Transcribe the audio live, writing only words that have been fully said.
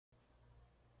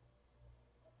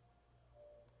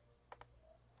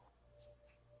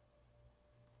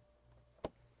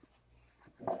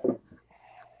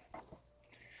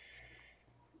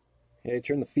Okay,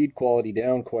 turn the feed quality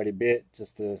down quite a bit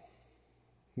just to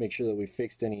make sure that we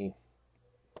fixed any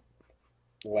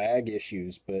lag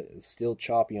issues, but it's still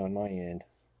choppy on my end.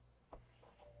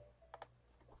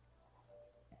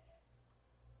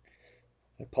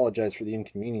 I apologize for the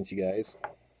inconvenience, you guys.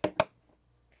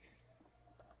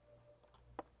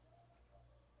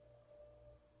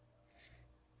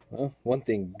 Well, one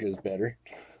thing goes better,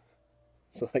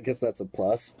 so I guess that's a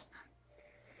plus.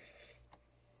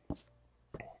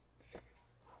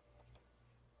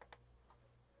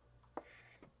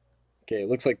 Okay, it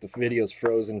looks like the video's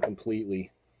frozen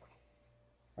completely.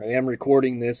 I am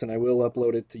recording this and I will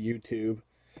upload it to YouTube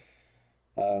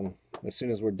as soon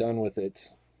as we're done with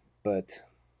it, but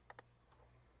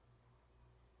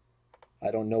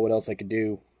I don't know what else I could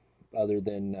do other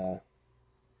than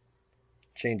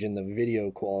changing the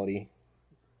video quality.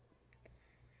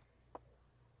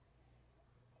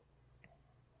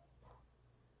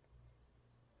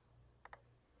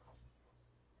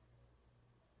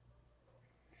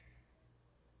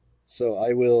 So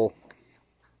I will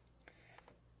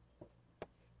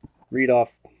read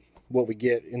off what we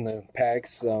get in the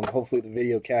packs. Hopefully the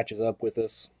video catches up with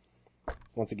us.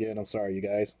 Once again, I'm sorry, you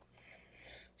guys.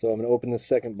 So I'm going to open this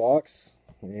second box,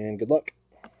 and good luck.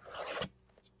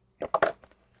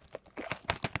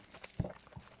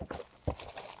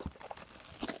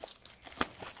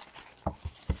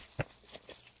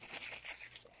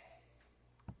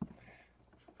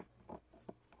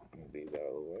 Move these out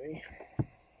of the way.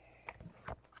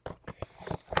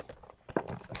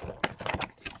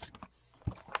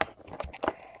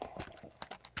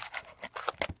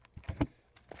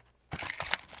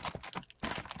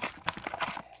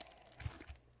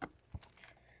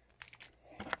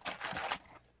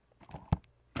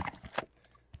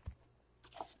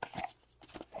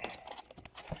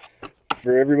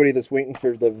 For everybody that's waiting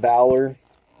for the Valor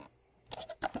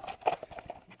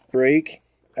break,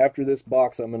 after this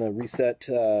box I'm going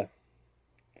to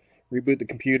reboot the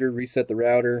computer, reset the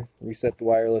router, reset the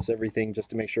wireless, everything, just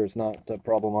to make sure it's not a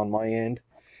problem on my end.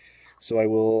 So I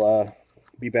will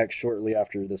be back shortly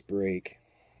after this break.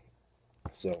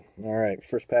 So, alright,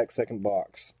 first pack, second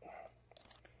box.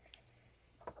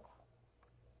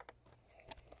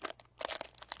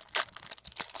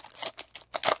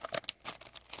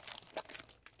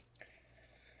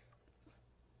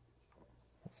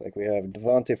 Looks like we have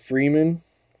Devonta Freeman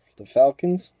for the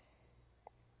Falcons.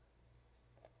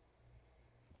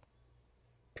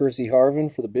 Percy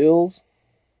Harvin for the Bills.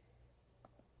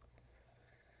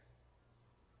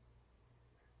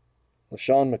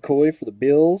 LaShawn McCoy for the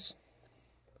Bills.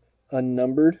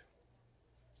 Unnumbered.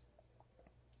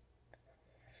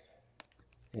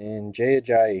 And Jay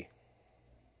Ajayi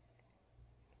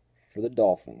for the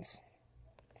Dolphins.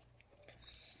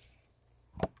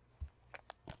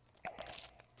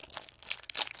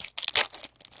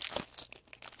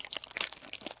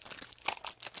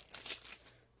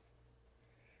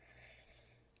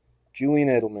 Julian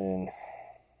Edelman.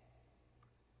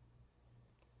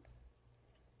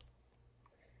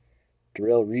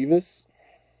 Darrelle Revis.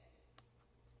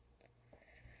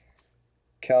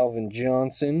 Calvin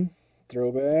Johnson,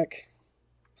 throwback.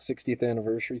 60th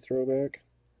anniversary throwback.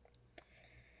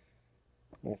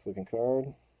 Nice looking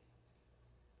card.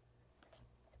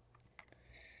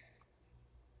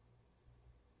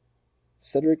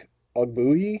 Cedric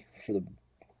Ogbuhi for the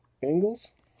Bengals.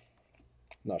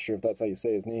 Not sure if that's how you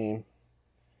say his name.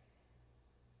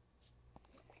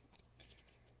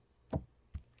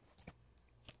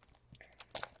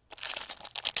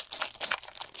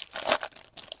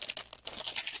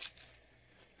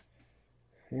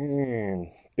 And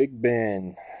Big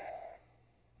Ben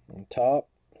on top.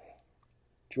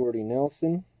 Jordy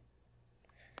Nelson.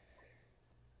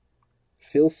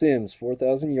 Phil Simms,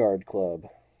 4,000 Yard Club.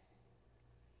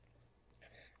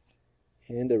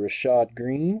 And a Rashad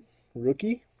Green,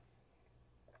 rookie,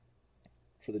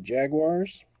 for the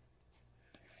Jaguars.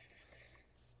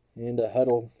 And a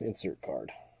Huddle insert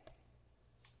card.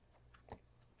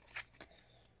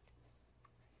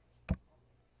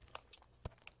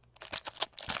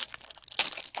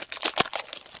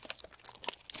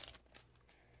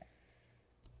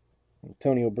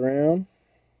 Antonio Brown.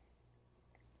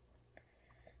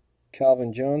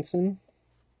 Calvin Johnson.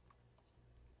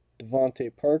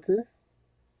 Devontae Parker.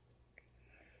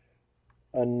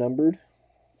 Unnumbered.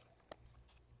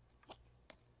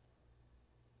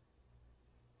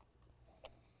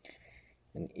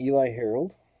 And Eli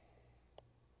Harold.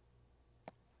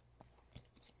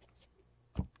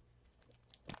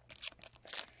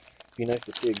 Be nice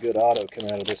to see a good auto come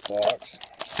out of this box.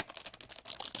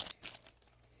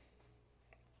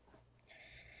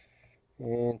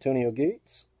 Antonio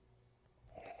Gates.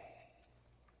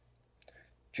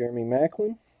 Jeremy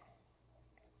Maclin.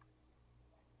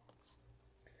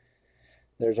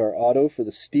 There's our auto for the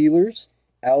Steelers,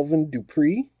 Alvin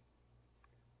Dupree.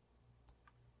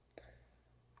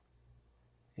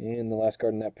 And the last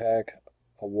card in that pack,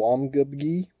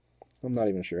 Awamgabgi. I'm not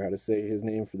even sure how to say his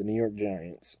name, for the New York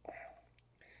Giants.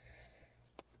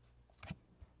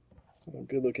 So a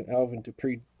good looking Alvin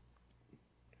Dupree,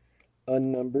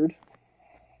 unnumbered,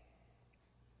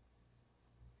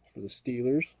 for the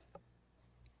Steelers.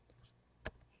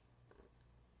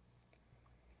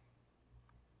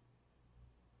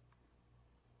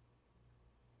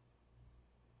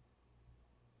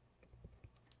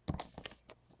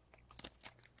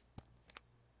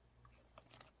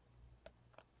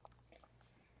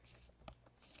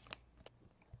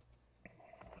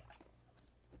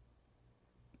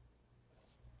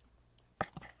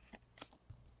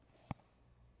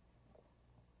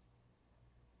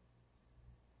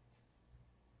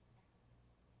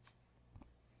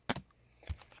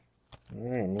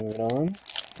 Alright, moving on.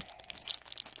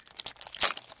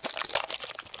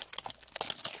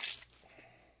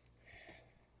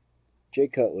 Jay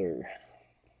Cutler,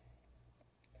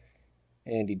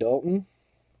 Andy Dalton,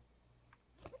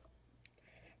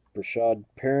 Brashad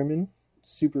Perriman,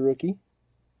 super rookie,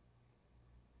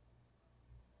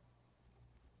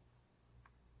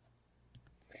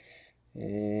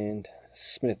 and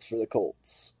Smith for the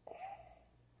Colts.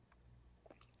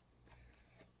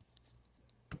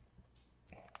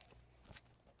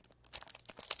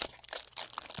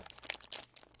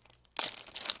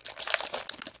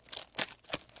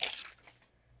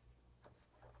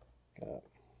 Got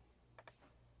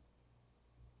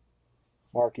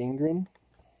Mark Ingram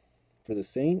for the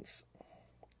Saints,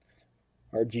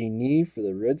 RG Nee for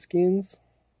the Redskins,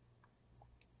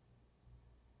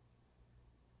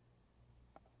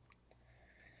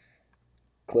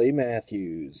 Clay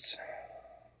Matthews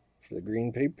for the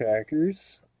Green Bay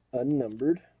Packers,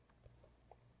 unnumbered,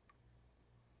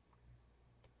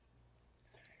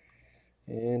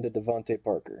 and a Devontae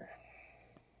Parker.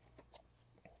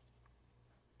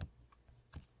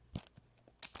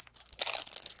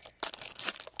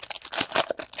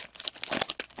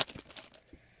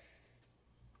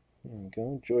 There we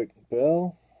go. Joique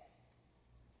Bell,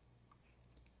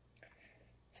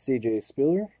 CJ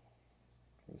Spiller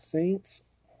for the Saints,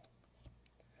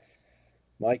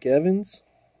 Mike Evans,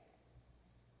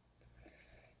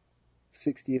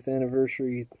 60th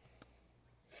anniversary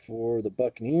for the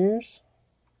Buccaneers.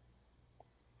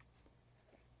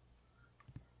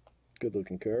 Good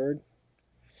looking card.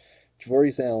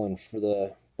 Javorius Allen for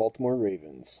the Baltimore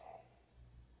Ravens.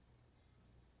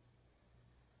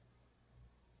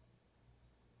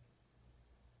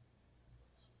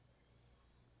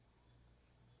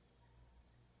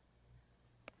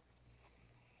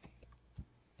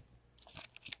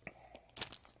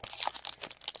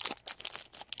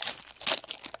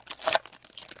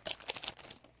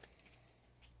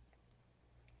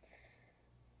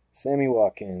 Sammy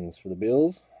Watkins for the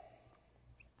Bills.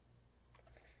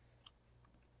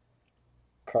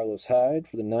 Carlos Hyde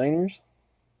for the Niners.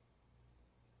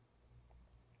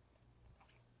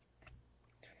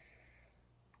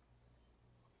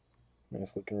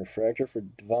 Nice looking refractor for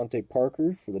Devontae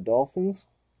Parker for the Dolphins.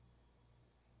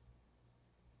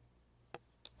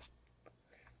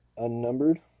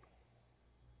 Unnumbered.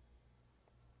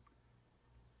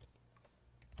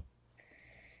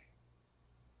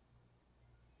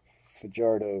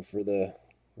 Fajardo for the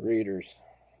Raiders,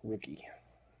 rookie.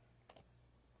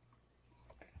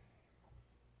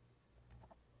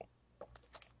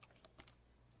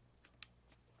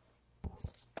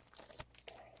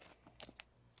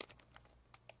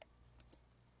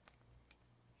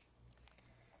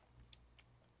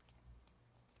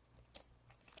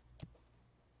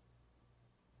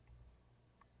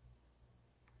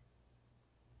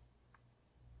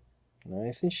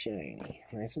 Nice and shiny,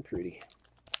 nice and pretty.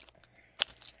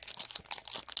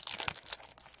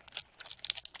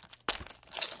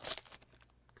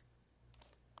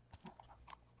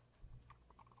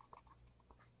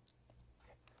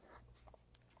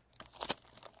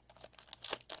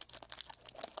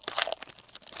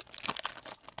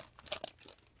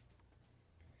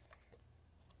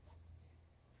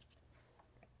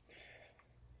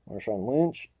 Marshawn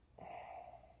Lynch.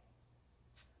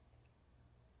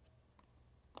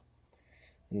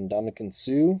 And Ndamukong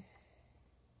Suh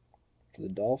for the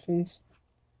Dolphins.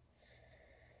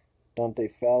 Dante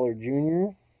Fowler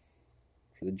Jr.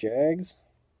 for the Jags.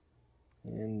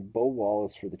 And Bo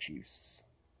Wallace for the Chiefs.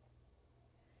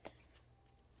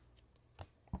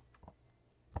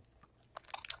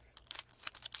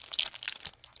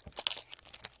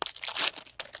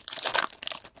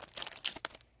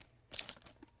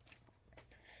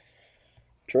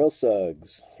 Terrell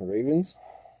Suggs, Ravens.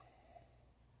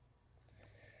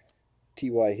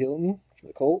 T.Y. Hilton for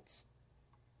the Colts.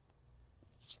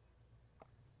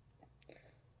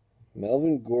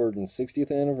 Melvin Gordon,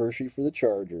 60th anniversary for the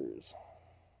Chargers.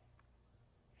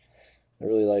 I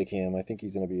really like him. I think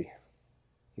he's gonna be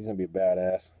a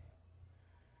badass.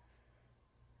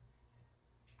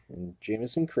 And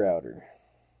Jamison Crowder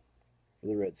for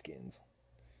the Redskins.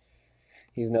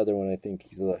 He's another one I think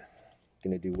he's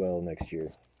gonna do well next year.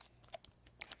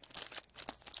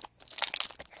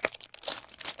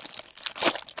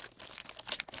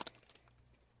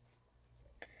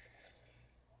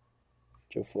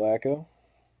 Joe Flacco.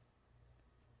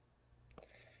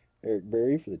 Eric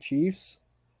Berry for the Chiefs.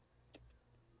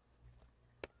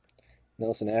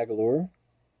 Nelson Aguilar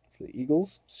for the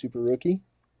Eagles, super rookie.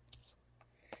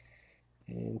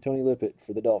 And Tony Lippett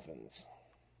for the Dolphins.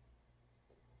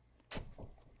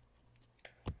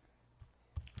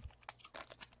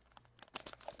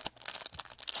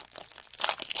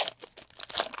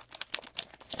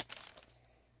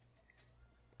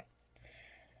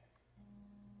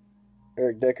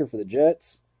 Eric Decker for the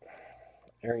Jets.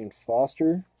 Arian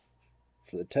Foster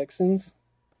for the Texans.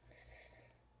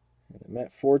 And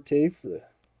Matt Forte for the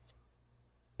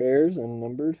Bears,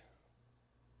 unnumbered.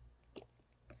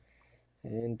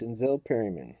 And Denzel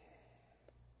Perryman,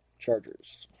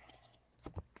 Chargers.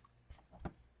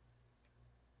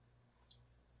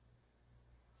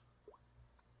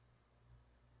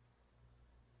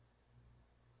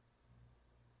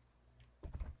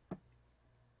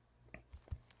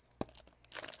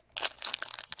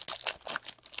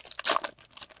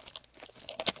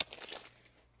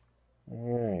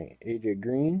 Alright, AJ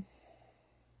Green.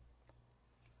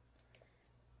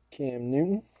 Cam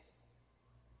Newton.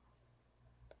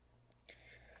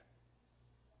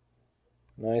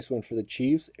 Nice one for the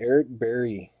Chiefs. Eric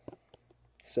Berry.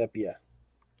 Sepia.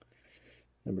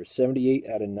 Number 78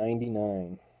 out of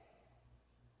 99.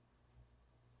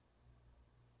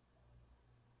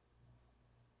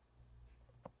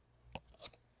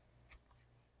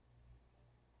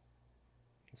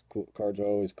 These cool cards are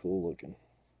always cool looking.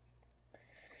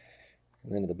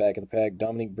 And then at the back of the pack,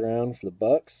 Dominique Brown for the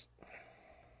Bucks.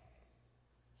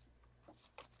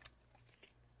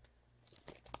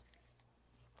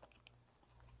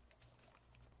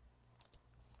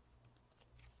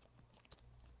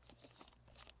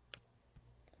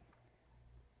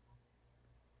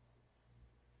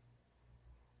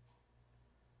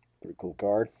 Pretty cool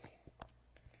card.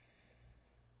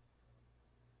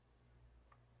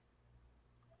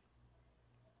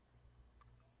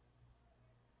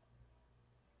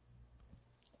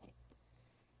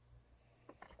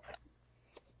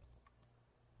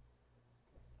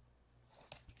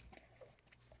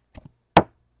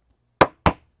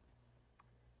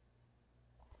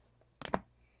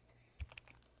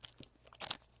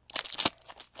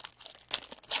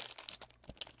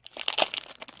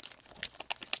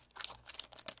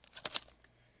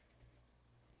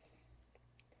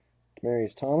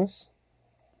 Demaryius Thomas.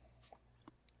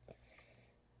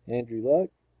 Andrew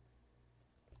Luck.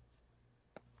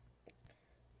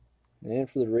 And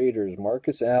for the Raiders,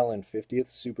 Marcus Allen, 50th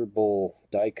Super Bowl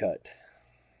die cut.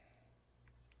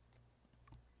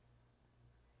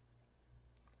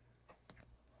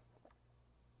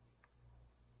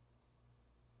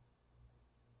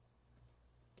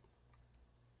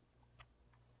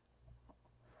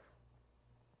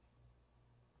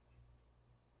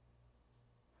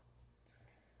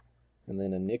 And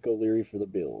then a Nick O'Leary for the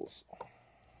Bills.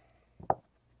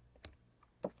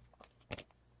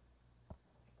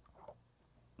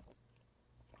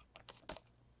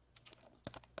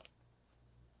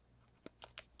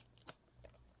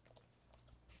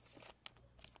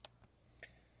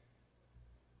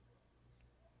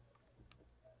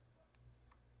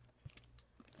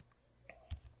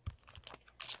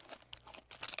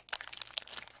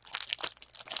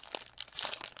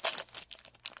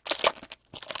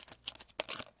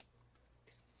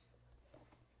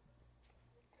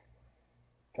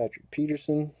 Patrick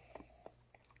Peterson,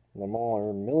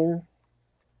 Lamar Miller,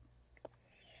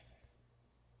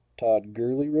 Todd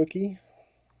Gurley rookie,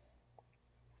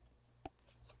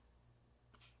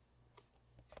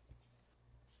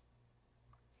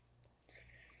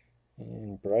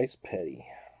 and Bryce Petty.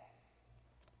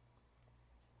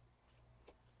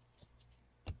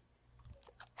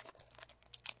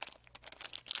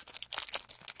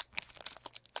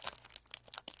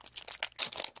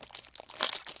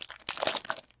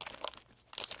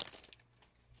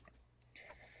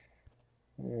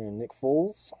 And Nick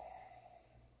Foles.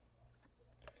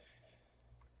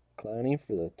 Clowney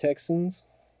for the Texans.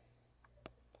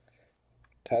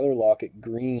 Tyler Lockett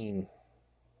green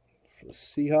for the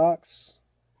Seahawks,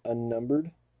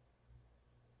 unnumbered.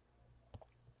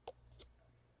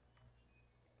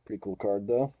 Pretty cool card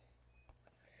though.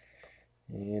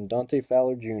 And Dante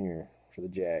Fowler Jr. for the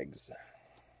Jags.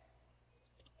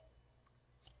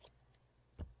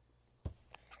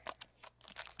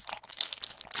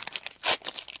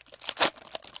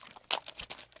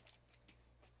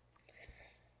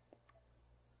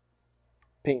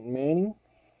 Peyton Manning.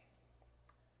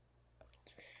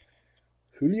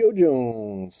 Julio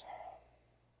Jones.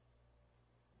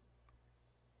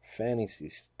 Fantasy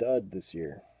stud this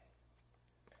year.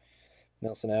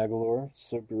 Nelson Aguilar,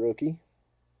 super rookie.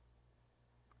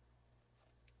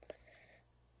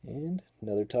 And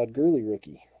another Todd Gurley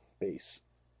rookie base.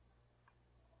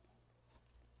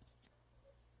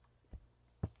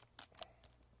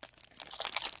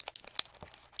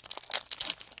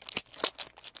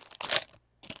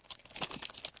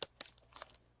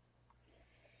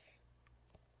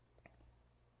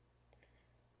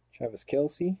 Travis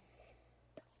Kelce,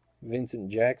 Vincent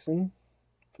Jackson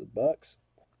for the Bucks,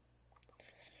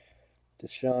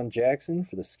 Deshaun Jackson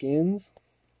for the Skins,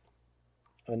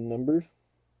 unnumbered.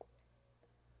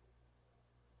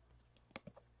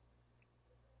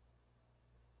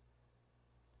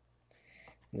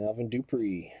 Alvin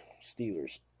Dupree,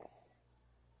 Steelers.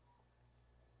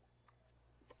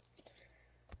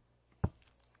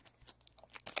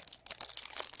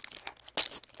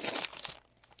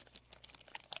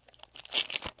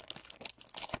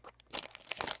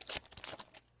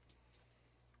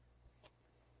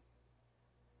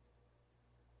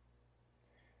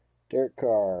 Derek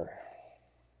Carr,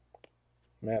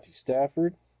 Matthew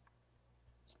Stafford,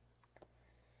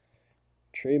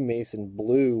 Trey Mason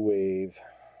Blue Wave,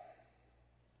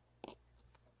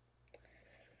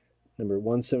 number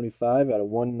 175 out of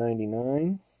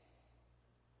 199.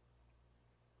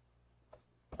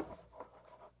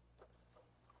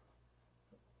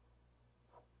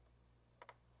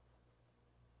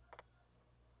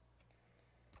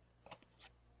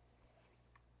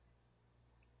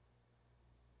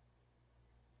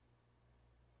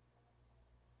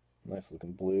 Nice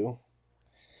looking blue.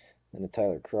 And a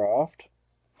Tyler Croft.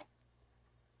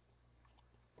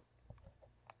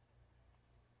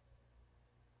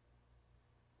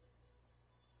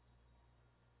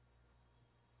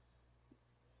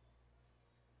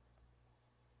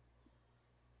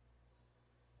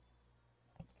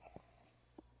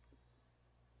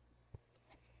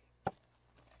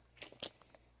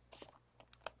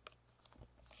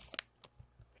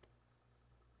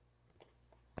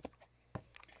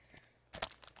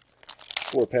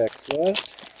 Four packs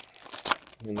left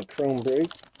in the Chrome break.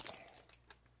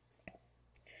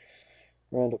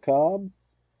 Randall Cobb,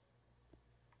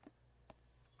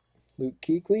 Luke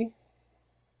Kuechly,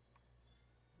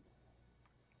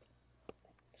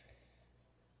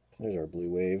 there's our blue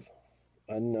wave,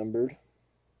 unnumbered.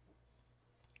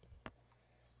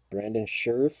 Brandon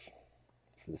Scherff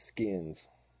for the Skins.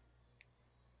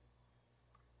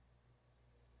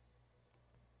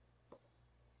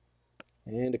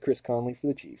 And a Chris Conley for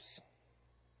the Chiefs.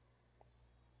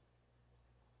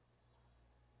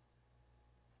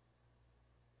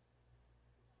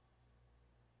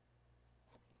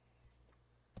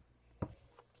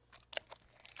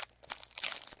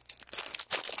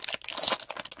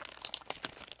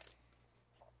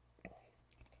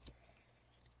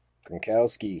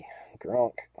 Gronkowski,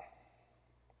 Gronk.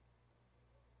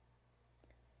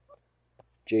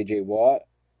 J.J. Watt.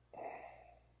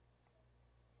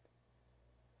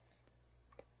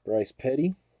 Bryce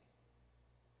Petty.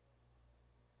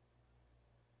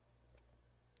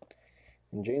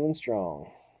 And Jalen Strong.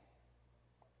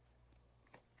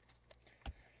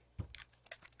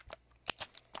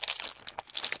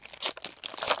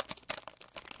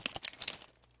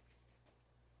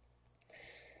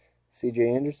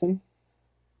 C.J. Anderson.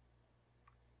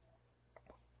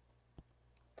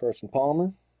 Carson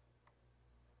Palmer.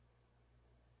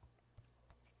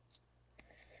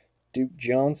 Duke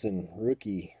Johnson,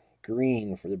 rookie,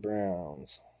 green for the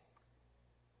Browns.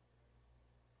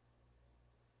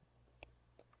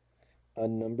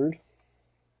 Unnumbered.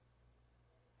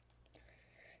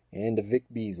 And a Vic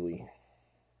Beasley.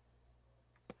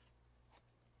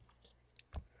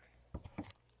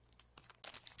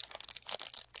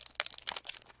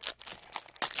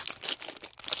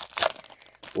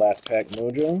 Last pack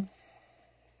mojo.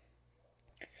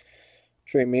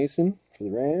 Trey Mason for the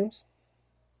Rams.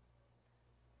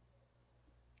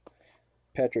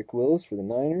 Patrick Willis for the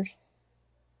Niners.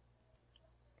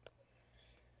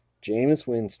 Jameis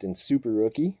Winston, super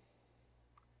rookie.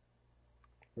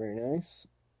 Very nice.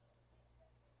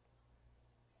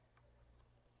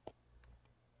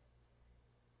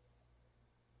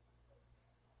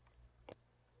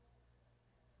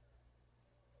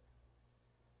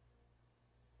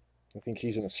 I think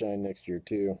he's going to shine next year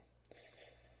too.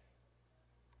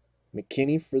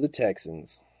 McKinney for the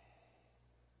Texans.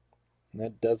 And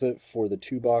that does it for the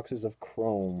 2 boxes of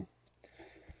Chrome.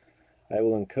 I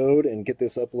will encode and get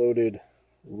this uploaded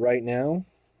right now.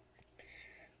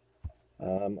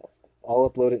 I'll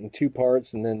upload it in 2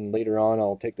 parts, and then later on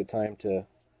I'll take the time to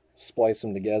splice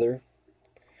them together.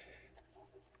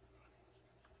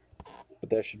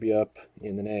 But that should be up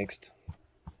in the next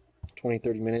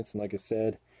 20-30 minutes, and like I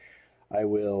said, I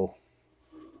will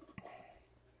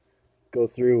go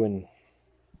through and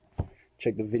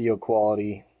check the video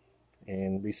quality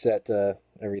and reset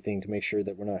everything to make sure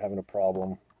that we're not having a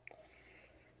problem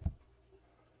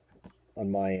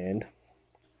on my end.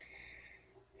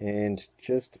 And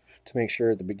just to make sure,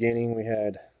 at the beginning we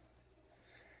had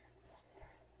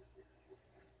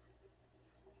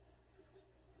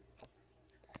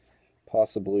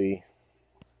possibly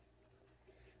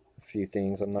a few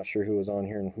things. I'm not sure who was on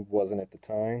here and who wasn't at the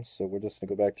time, so we're just going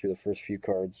to go back through the first few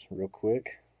cards real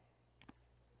quick.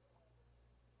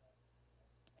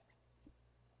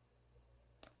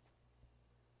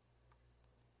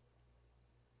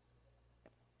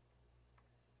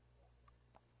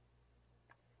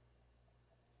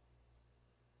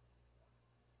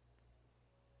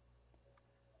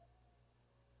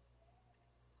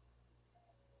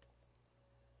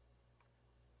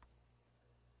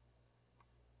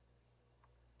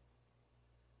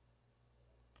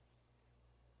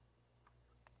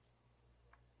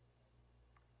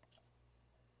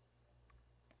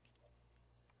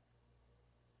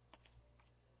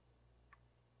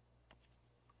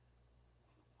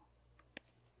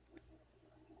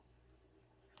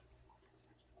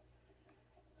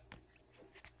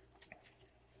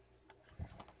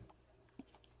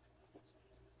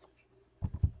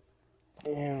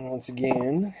 And once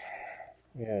again,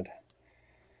 we had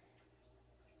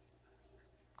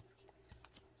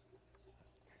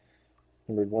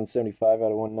numbered 175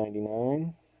 out of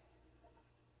 199.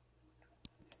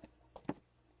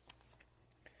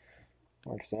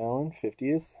 Marcus Allen,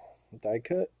 50th, die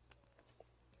cut.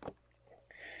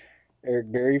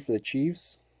 Eric Berry for the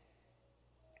Chiefs.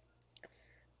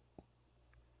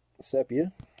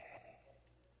 Sepia.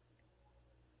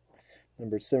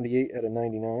 Number 78 out of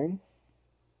 99.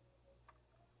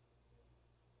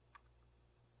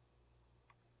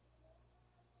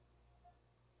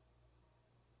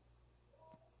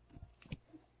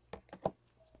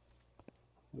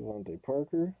 Devontae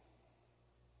Parker.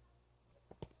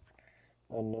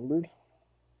 Unnumbered.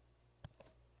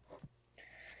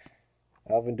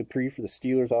 Alvin Dupree for the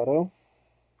Steelers auto.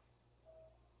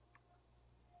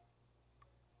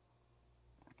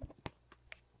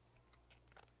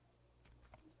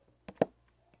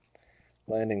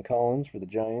 Landon Collins for the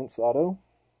Giants auto.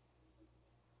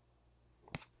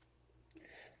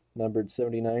 Numbered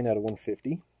 79 out of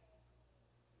 150.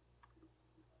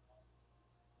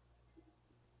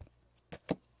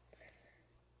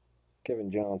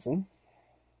 Kevin Johnson.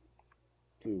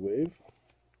 Blue Wave.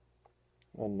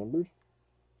 Unnumbered.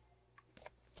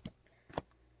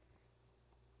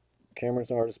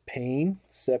 Cameron's Artist Payne.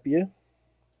 Sepia.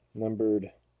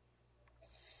 Numbered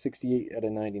 68 out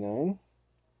of 99.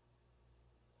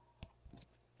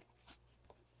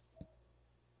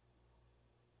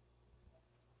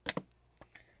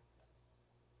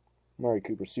 Mari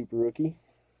Cooper Super Rookie.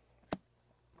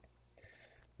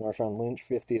 Marshawn Lynch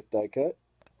 50th die cut.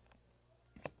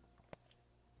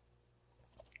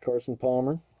 Carson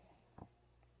Palmer.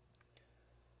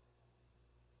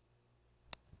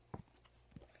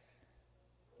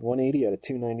 $180 out of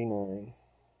 $299.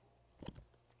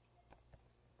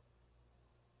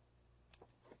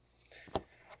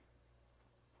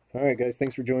 Alright guys,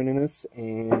 thanks for joining us,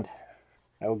 and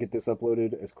I will get this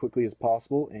uploaded as quickly as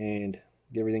possible and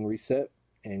get everything reset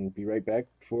and be right back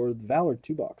for the Valor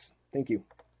 2 box. Thank you.